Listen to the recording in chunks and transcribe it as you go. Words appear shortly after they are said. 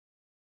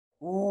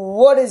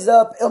What is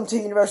up,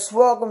 MT Universe?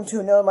 Welcome to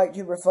another Mike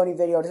Tuber funny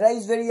video.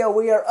 Today's video,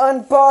 we are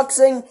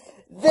unboxing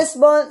this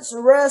month's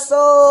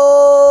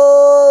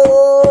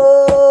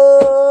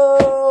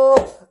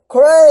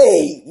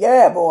WrestleCrate.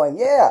 Yeah, boy,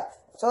 yeah.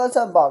 So let's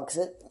unbox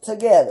it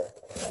together.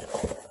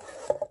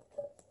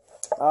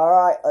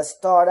 Alright, let's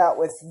start out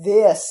with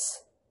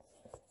this.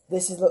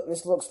 This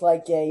looks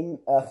like a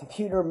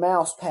computer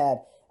mouse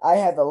pad. I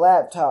have the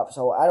laptop,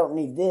 so I don't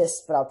need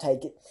this, but I'll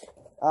take it.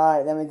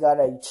 Alright, then we got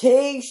a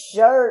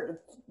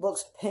t-shirt.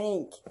 Looks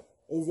pink.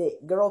 Is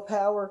it girl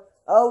power?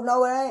 Oh,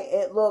 no, it ain't.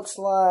 It looks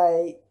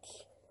like,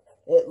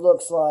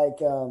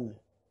 can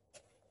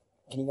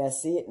you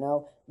guys see it?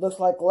 No. Looks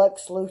like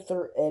Lex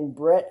Luthor and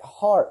Bret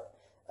Hart.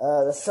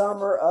 The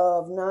summer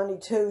of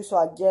 '92, so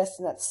I guess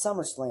that's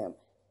SummerSlam.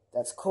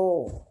 That's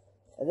cool.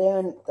 And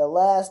then the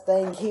last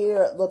thing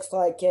here, it looks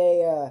like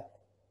a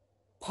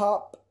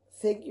pop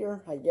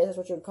figure. I guess that's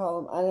what you'd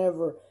call them.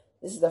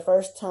 This is the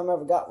first time I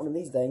ever got one of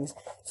these things.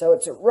 So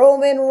it's a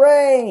Roman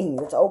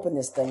Reigns. Let's open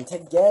this thing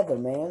together,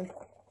 man.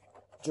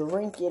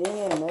 Drink it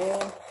in,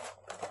 man.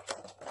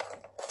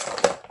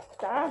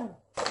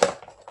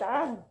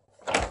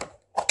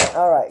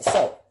 Alright,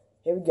 so,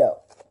 here we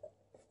go.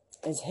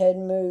 His head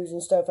moves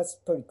and stuff. That's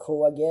pretty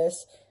cool, I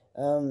guess.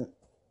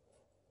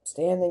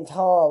 Standing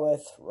tall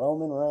with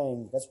Roman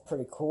Reigns. That's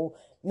pretty cool.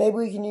 Maybe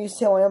we can use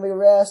him when he'll be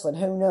wrestling.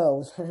 Who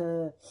knows?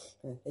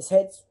 His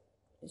head's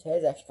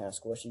actually kind of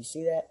squishy. You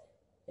see that?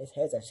 His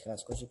head's actually kind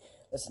of squishy.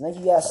 Listen, thank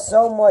you guys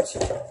so much.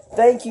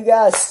 Thank you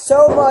guys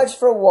so much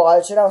for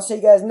watching. I'll see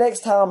you guys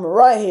next time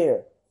right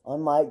here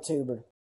on Mike Tuber.